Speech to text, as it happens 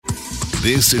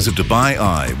This is a Dubai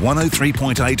Eye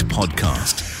 103.8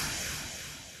 podcast.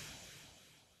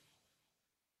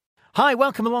 Hi,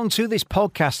 welcome along to this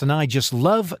podcast, and I just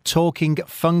love talking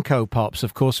Funko Pops,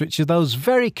 of course, which are those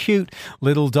very cute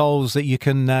little dolls that you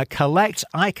can collect.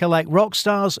 I collect rock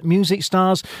stars, music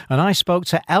stars, and I spoke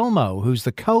to Elmo, who's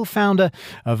the co-founder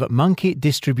of Monkey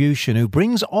Distribution, who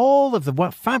brings all of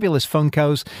the fabulous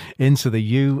Funkos into the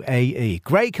UAE.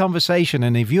 Great conversation,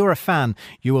 and if you're a fan,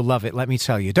 you will love it, let me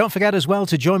tell you. Don't forget as well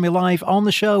to join me live on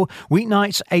the show,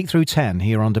 weeknights 8 through 10,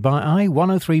 here on Dubai Eye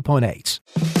 103.8.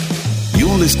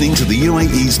 You're listening to the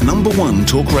UAE's #1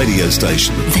 talk radio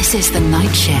station. This is The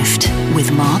Night Shift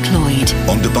with Mark Lloyd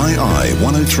On Dubai Eye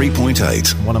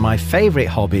 103.8. One of my favourite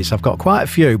hobbies, I've got quite a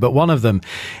few, but one of them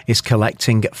is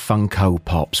collecting Funko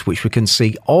Pops, which we can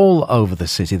see all over the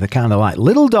city. They're kind of like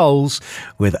little dolls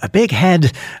with a big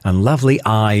head and lovely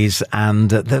eyes, and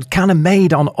they're kind of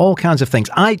made on all kinds of things.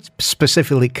 I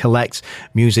specifically collect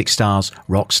music stars,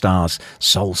 rock stars,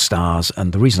 soul stars,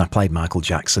 and the reason I played Michael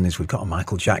Jackson is we've got a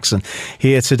Michael Jackson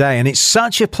here today, and it's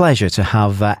such a pleasure to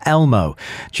have Elmo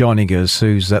joining us,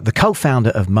 who's the co-founder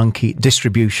of Monkey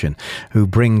Distribution, who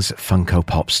brings Funko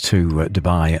Pops to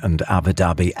Dubai and Abu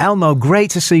Dhabi. Elmo,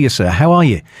 great to see you, sir. How are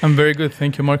you? I'm very good.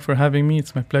 Thank you, Mark, for having me.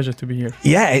 It's my pleasure to be here.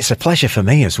 Yeah, it's a pleasure for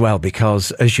me as well,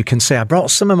 because as you can see, I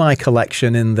brought some of my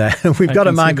collection in there. We've got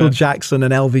a Michael Jackson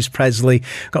and Elvis Presley,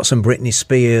 got some Britney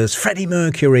Spears, Freddie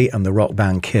Mercury, and the rock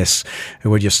band Kiss,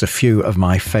 who are just a few of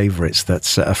my favourites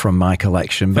that's from my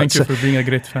collection. Thank you for being a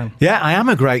great fan. Yeah, I am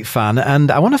a great fan,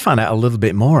 and I want to find out a little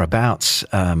bit more about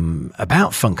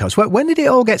Funkos. When did it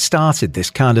all get started, this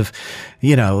kind of,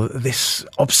 this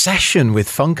obsession with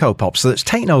Funko Pops that's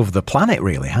taken over the planet,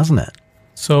 really, hasn't it?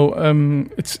 So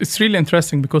it's really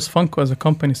interesting because Funko as a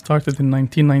company started in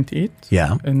 1998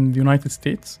 in the United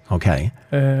States. Okay.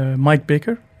 Mike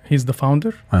Baker, he's the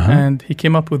founder, and he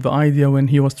came up with the idea when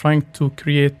he was trying to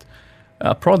create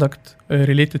a product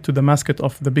related to the mascot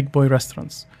of the big boy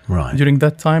restaurants. Right. During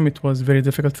that time, it was very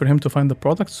difficult for him to find the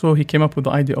product, so he came up with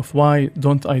the idea of why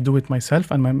don't I do it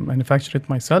myself and manufacture it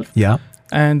myself. Yeah.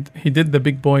 And he did the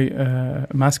big boy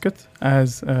mascot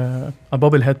as a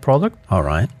bobblehead product. All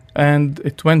right. And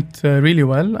it went really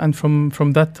well. And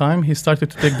from that time, he started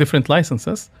to take different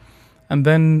licenses. And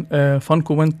then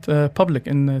Funko went public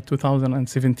in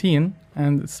 2017,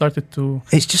 and it started to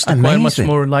acquire much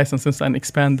more licenses and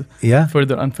expand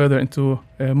further and further into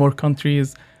more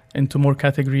countries, into more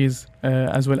categories,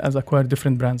 as well as acquire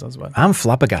different brands as well. I'm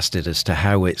flabbergasted as to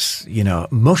how it's,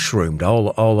 mushroomed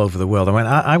all over the world.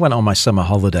 I went on my summer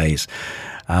holidays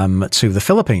to the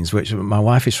Philippines, which my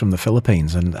wife is from the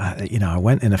Philippines, and I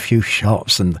went in a few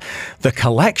shops, and the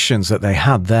collections that they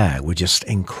had there were just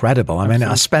incredible. I mean,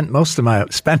 I spent most of my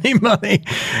spending money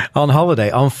on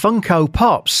holiday on Funko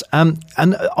Pops,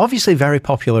 and obviously very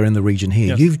popular in the region here.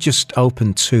 Yes. You've just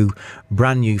opened 2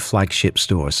 brand new flagship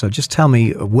stores, so just tell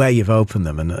me where you've opened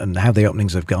them and how the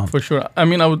openings have gone. For sure. I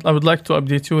mean, I would like to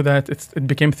update you that it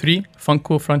became 3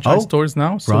 Funko franchise stores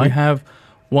now. So we have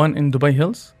one in Dubai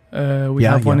Hills. We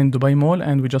have one in Dubai Mall,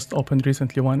 and we just opened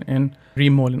recently one in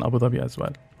Reem Mall in Abu Dhabi as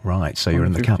well. Right, so you're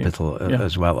in the capital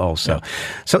as well also. Yeah.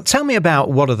 So tell me about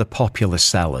what are the popular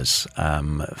sellers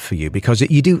for you, because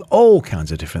you do all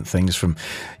kinds of different things from,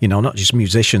 not just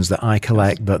musicians that I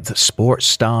collect, but the sports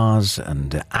stars,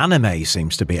 and anime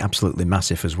seems to be absolutely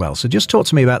massive as well. So just talk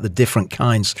to me about the different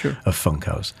kinds of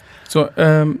Funkos. So,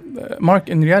 Mark,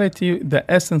 in reality, the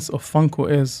essence of Funko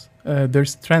is their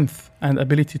strength and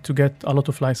ability to get a lot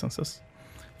of licenses.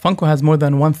 Funko has more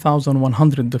than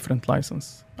 1,100 different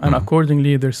licenses. And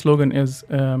accordingly, their slogan is,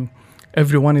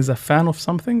 everyone is a fan of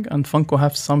something, and Funko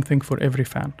has something for every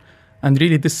fan. And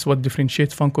really, this is what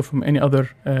differentiates Funko from any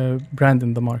other brand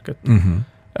in the market.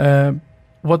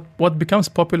 What becomes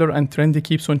popular and trendy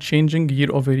keeps on changing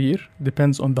year over year.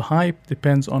 Depends on the hype,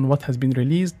 depends on what has been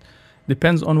released,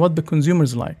 depends on what the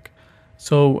consumers like.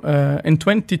 So in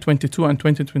 2022 and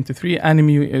 2023,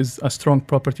 anime is a strong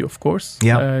property, of course.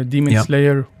 Demon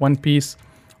Slayer, One Piece,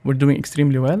 we're doing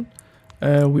extremely well.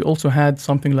 We also had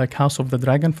something like House of the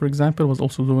Dragon, for example, was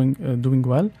also doing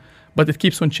well. But it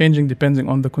keeps on changing depending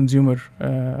on the consumer.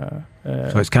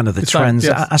 So it's kind of the trends.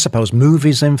 Yes. I suppose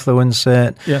movies influence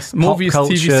it. Yes, pop movies,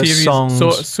 culture, TV series.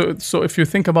 songs. So if you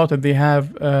think about it, they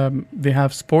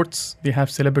have sports, they have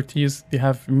celebrities, they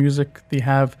have music, they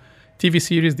have TV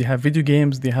series, they have video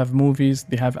games, they have movies,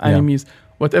 they have animes.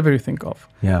 whatever you think of.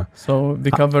 Yeah. So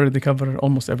they cover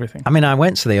almost everything. I mean, I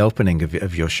went to the opening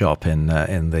of your shop in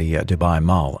the Dubai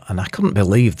Mall, and I couldn't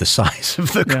believe the size of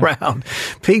the crowd.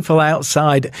 People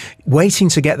outside waiting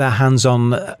to get their hands on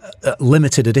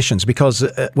limited editions, because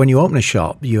when you open a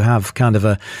shop, you have kind of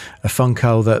a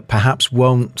Funko that perhaps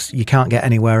you can't get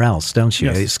anywhere else, don't you?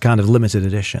 Yes. It's kind of limited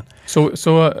edition. So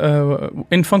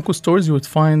in Funko stores, you would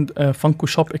find Funko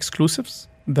shop exclusives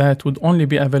that would only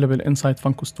be available inside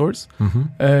Funko stores.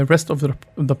 Rest of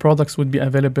the products would be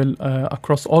available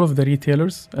across all of the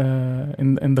retailers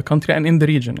in the country and in the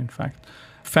region, in fact.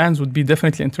 Fans would be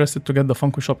definitely interested to get the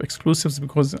Funko shop exclusives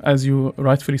because, as you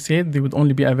rightfully said, they would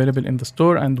only be available in the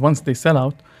store, and once they sell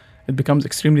out, it becomes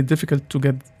extremely difficult to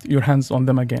get your hands on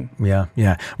them again.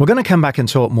 Yeah. We're going to come back and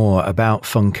talk more about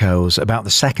Funkos, about the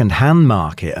second-hand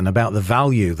market, and about the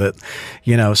value that,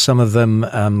 some of them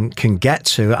can get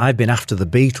to. I've been after the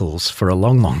Beatles for a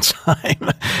long, long time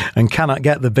and cannot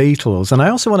get the Beatles. And I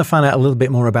also want to find out a little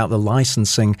bit more about the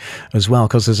licensing as well,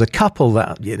 because there's a couple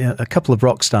of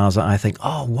rock stars that I think,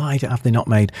 why have they not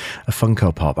made a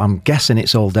Funko Pop? I'm guessing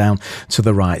it's all down to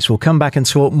the rights. We'll come back and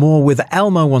talk more with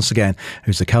Elmo once again,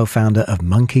 who's the co-founder of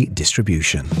Monkey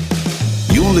Distribution.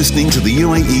 You're listening to the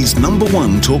UAE's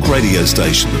 #1 talk radio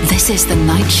station. This is The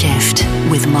Night Shift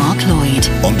with Mark Lloyd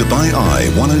On Dubai Eye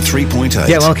 103.8.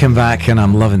 Yeah, welcome back, and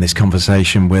I'm loving this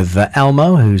conversation with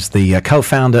Elmo, who's the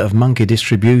co-founder of Monkey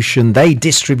Distribution. They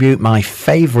distribute my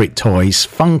favourite toys,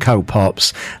 Funko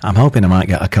Pops. I'm hoping I might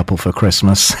get a couple for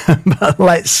Christmas, but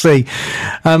let's see.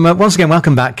 Once again,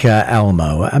 welcome back,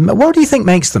 Elmo. What do you think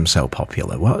makes them so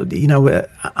popular? Well,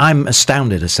 I'm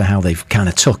astounded as to how they've kind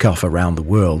of took off around the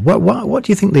world. What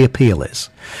do you think the appeal is?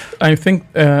 I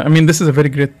think, this is a very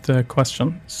great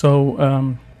question. So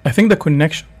I think the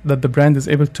connection that the brand is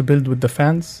able to build with the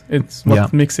fans, it's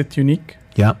what makes it unique.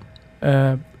 Yeah.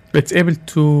 It's able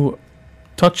to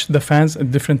touch the fans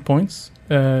at different points,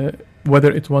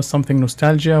 whether it was something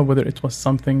nostalgia, whether it was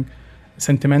something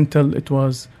sentimental, it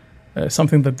was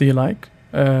something that they like.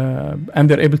 And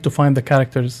they're able to find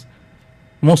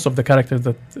most of the characters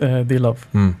that they love.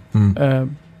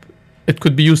 It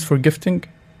could be used for gifting.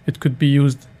 It could be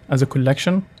used as a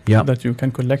collection that you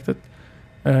can collect it.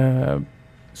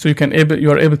 So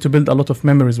you are able to build a lot of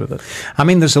memories with it. I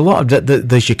mean, there's a lot of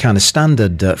there's your kind of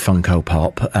standard Funko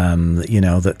Pop.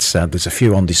 There's a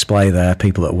few on display there.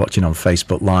 People that are watching on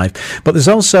Facebook Live, but there's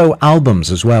also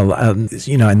albums as well.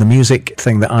 In the music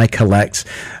thing that I collect,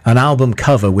 an album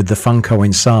cover with the Funko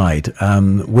inside,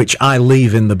 which I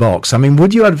leave in the box. I mean,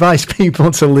 would you advise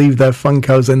people to leave their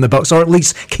Funkos in the box, or at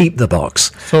least keep the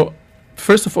box? So,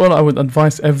 first of all, I would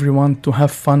advise everyone to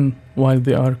have fun while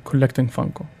they are collecting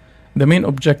Funko. The main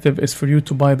objective is for you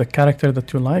to buy the character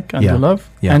that you like and you love,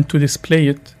 and to display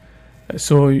it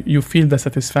so you feel the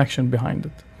satisfaction behind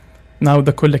it. Now,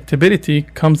 the collectability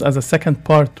comes as a second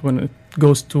part when it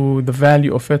goes to the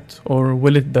value of it, or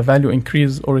will the value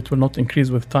increase or it will not increase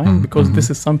with time, because this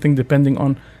is something depending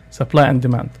on supply and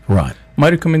demand. Right. My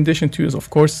recommendation to you is, of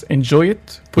course, enjoy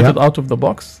it, put it out of the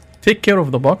box, take care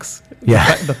of the box.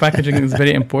 The packaging is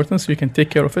very important, so you can take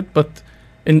care of it, but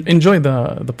enjoy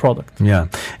the product. Yeah,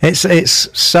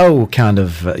 it's so kind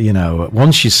of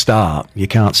once you start, you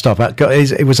can't stop.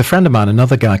 It was a friend of mine,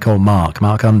 another guy called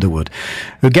Mark Underwood,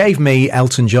 who gave me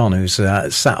Elton John, who's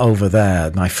sat over there,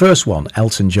 my first one,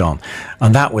 Elton John,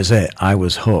 and that was it. I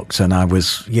was hooked, and I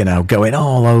was going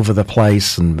all over the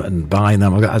place and buying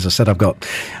them. As I said, I've got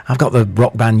the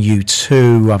rock band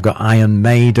U2, I've got Iron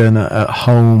Maiden at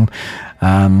home,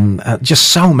 just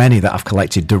so many that I've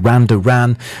collected.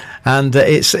 Duran. And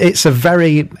it's a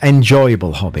very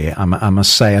enjoyable hobby, I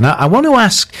must say. And I want to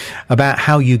ask about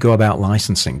how you go about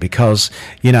licensing, because,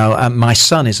 my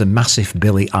son is a massive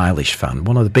Billie Eilish fan,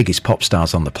 one of the biggest pop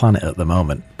stars on the planet at the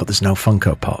moment, but there's no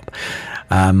Funko Pop.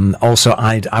 Also,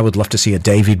 I would love to see a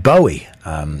David Bowie,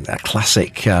 a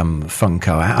classic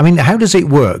Funko. I mean, how does it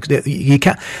work? You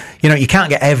can't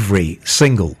get every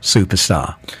single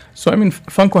superstar. So,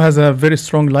 Funko has a very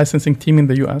strong licensing team in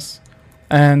the US.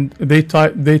 And they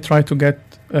try to get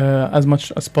as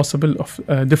much as possible of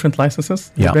different licenses,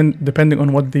 depending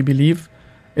on what they believe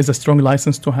is a strong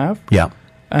license to have. Yeah.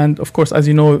 And of course, as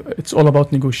you know, it's all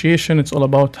about negotiation. It's all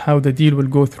about how the deal will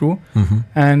go through.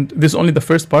 And this is only the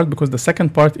first part, because the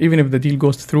second part, even if the deal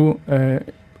goes through,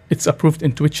 it's approved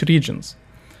into which regions.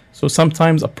 So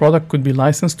sometimes a product could be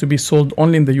licensed to be sold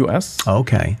only in the US.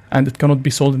 Okay. And it cannot be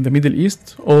sold in the Middle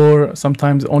East, or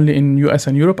sometimes only in US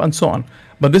and Europe, and so on.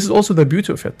 But this is also the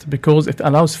beauty of it, because it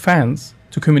allows fans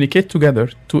to communicate together,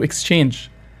 to exchange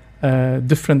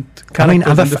different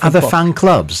characters. Other fan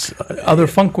clubs? Other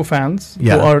Funko fans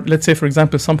who are, let's say, for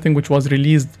example, something which was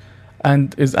released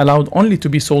and is allowed only to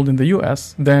be sold in the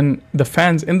US, then the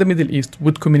fans in the Middle East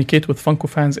would communicate with Funko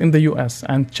fans in the US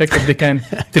and check if they can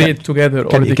trade together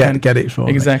or they can get it for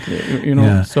me? exactly. You know,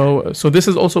 Yeah. so this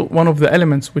is also one of the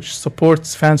elements which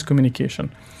supports fans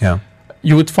communication. Yeah.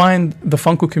 You would find the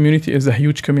Funko community is a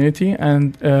huge community,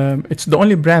 and it's the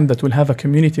only brand that will have a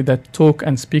community that talk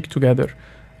and speak together.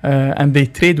 And they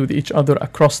trade with each other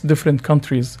across different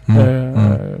countries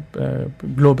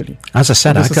globally. As I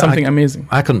said, This is something amazing.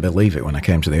 I couldn't believe it when I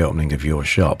came to the opening of your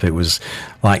shop. It was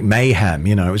like mayhem,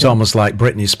 you know. It was almost like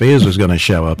Britney Spears was going to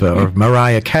show up, or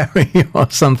Mariah Carey or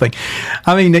something.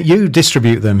 I mean, you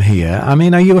distribute them here. I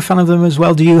mean, are you a fan of them as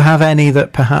well? Do you have any that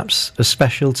perhaps are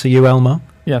special to you, Elmo?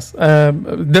 Yes,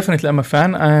 definitely I'm a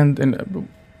fan. And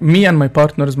me and my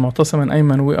partners, Mu'tasim and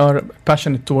Ayman, we are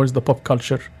passionate towards the pop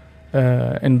culture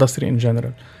industry in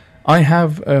general. I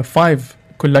have 5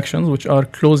 collections which are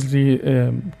close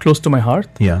to my heart.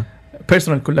 Yeah.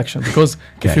 Personal collection, because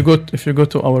Okay. if you go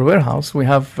to our warehouse, we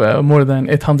have more than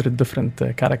 800 different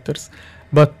characters.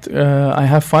 But I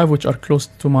have 5 which are close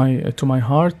to my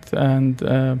heart, and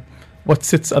what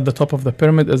sits at the top of the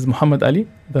pyramid is Muhammad Ali,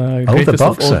 the greatest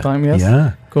of all time. Yes,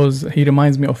 Yeah. because he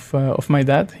reminds me of my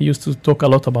dad. He used to talk a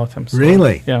lot about him. So,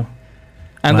 Really? Yeah.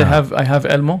 And Wow. I have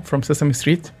Elmo from Sesame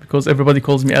Street, because everybody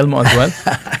calls me Elmo as well.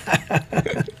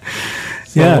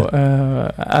 So,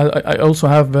 I also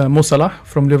have Mo Salah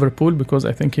from Liverpool, because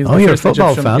I think he's the you're a first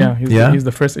football Egyptian. fan? Yeah, he's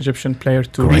the first Egyptian player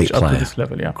to Great reach up player. to this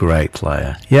level. Yeah, Great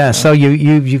player. Yeah. So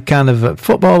you kind of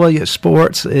football,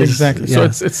 sports is exactly. Yeah.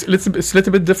 So it's a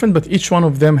little bit different, but each one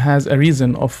of them has a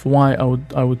reason of why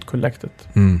I would collect it.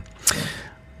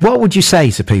 What would you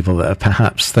say to people that are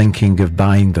perhaps thinking of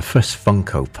buying the first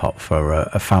Funko Pop for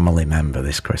a family member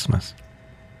this Christmas?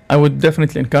 I would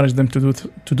definitely encourage them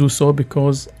to do so,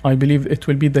 because I believe it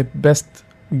will be the best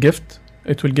gift.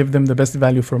 It will give them the best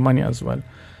value for money as well.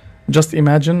 Just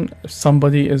imagine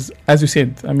somebody is, as you said,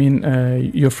 I mean,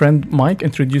 your friend Mike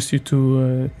introduced you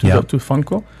to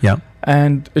Funko. Yeah.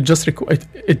 And it just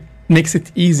it makes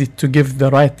it easy to give the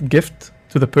right gift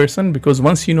to the person, because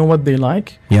once you know what they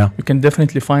like, Yeah. you can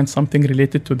definitely find something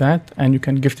related to that and you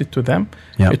can gift it to them.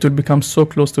 Yeah. It will become so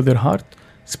close to their heart,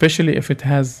 especially if it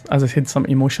has, as I said, some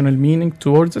emotional meaning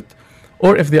towards it,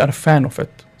 or if they are a fan of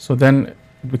it. So then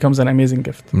it becomes an amazing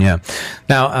gift. Yeah.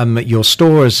 Now, your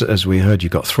stores, as we heard,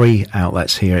 you've got 3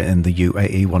 outlets here in the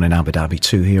UAE, 1 in Abu Dhabi,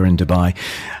 2 here in Dubai,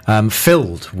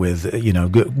 filled with,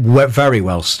 very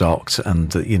well stocked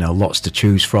and, lots to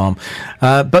choose from.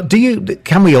 But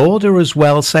can we order as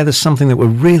well? Say there's something that we're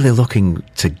really looking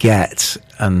to get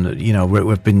and,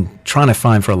 we've been trying to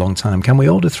find for a long time. Can we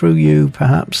order through you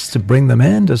perhaps to bring them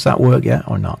in? Does that work yet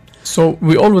or not? So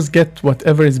we always get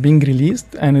whatever is being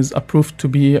released and is approved to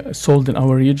be sold in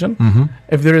our region. Mm-hmm.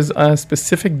 If there is a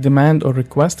specific demand or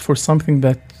request for something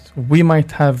that we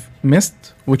might have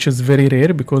missed, which is very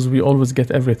rare because we always get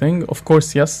everything, of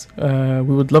course, yes,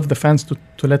 we would love the fans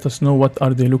to let us know what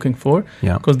are they looking for,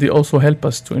 because they also help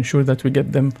us to ensure that we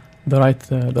get them the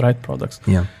right products.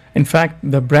 Yeah. In fact,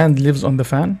 the brand lives on the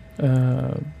fan.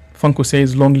 Funko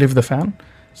says, "Long live the fan."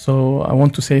 So I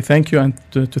want to say thank you, and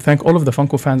to thank all of the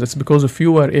Funko fans. It's because of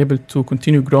you we're able to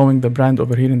continue growing the brand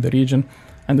over here in the region,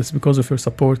 and it's because of your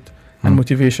support and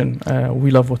motivation. We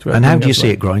love what we're doing. And how do you see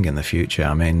it growing in the future?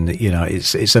 I mean,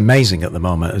 it's amazing at the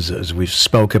moment, as we've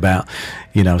spoke about,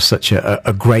 such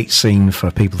a great scene for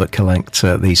people that collect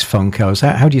these Funkos.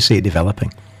 How do you see it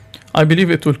developing? I believe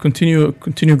it will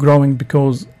continue growing,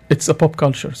 because it's a pop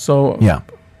culture. So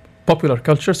popular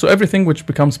culture. So everything which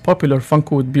becomes popular,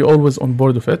 Funko would be always on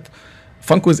board of it.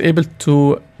 Funko is able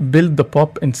to build the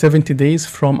pop in 70 days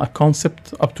from a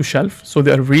concept up to shelf. So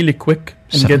they are really quick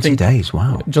in 70 days,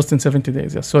 wow. Just in 70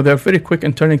 days, yes. So they're very quick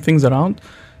in turning things around.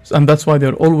 And that's why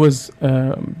they're always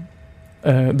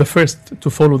the first to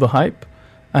follow the hype.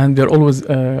 And they're always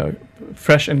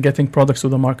fresh in getting products to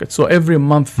the market. So every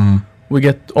month, we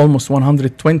get almost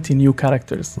 120 new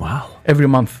characters. Wow. Every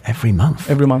month. Every month?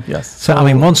 Every month, yes. So, I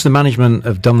mean, once the management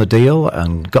have done the deal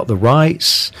and got the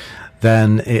rights,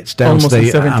 then it's down Almost to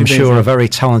in 70 days, a very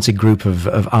talented group of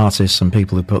artists and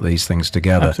people who put these things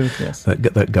together. Absolutely, yes.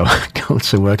 That go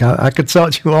to work. I could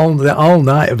talk to you all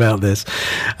night about this.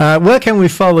 Where can we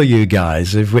follow you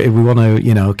guys if we want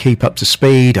to, keep up to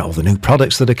speed, all the new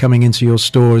products that are coming into your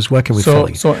stores? Where can we follow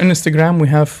you? So on Instagram, we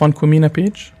have Funko Mina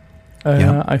page.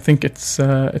 I think it's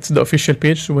the official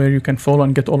page where you can follow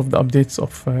and get all of the updates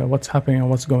of what's happening and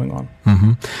what's going on.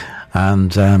 Mm-hmm.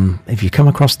 And if you come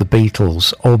across the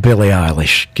Beatles or Billie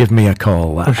Eilish, give me a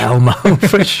call, Elmo,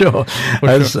 for sure.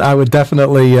 I would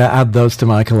definitely add those to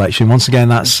my collection. Once again,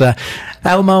 that's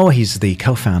Elmo. He's the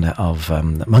co-founder of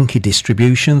Monkey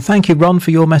Distribution. Thank you, Ron, for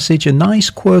your message. A nice,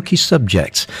 quirky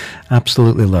subject.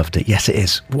 Absolutely loved it. Yes, it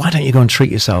is. Why don't you go and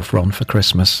treat yourself, Ron, for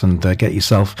Christmas and get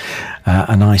yourself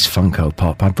a nice Funko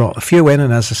Pop. I brought a few in,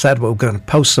 and as I said, we're going to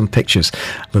post some pictures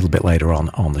a little bit later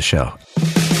on the show.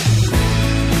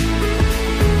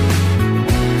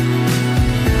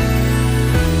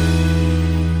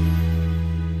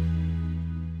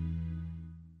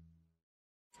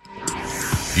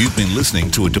 You've been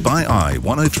listening to a Dubai Eye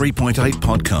 103.8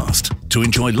 podcast. To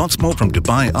enjoy lots more from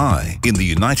Dubai Eye in the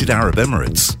United Arab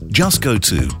Emirates, just go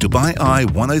to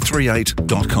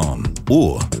DubaiEye1038.com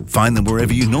or find them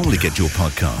wherever you normally get your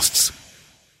podcasts.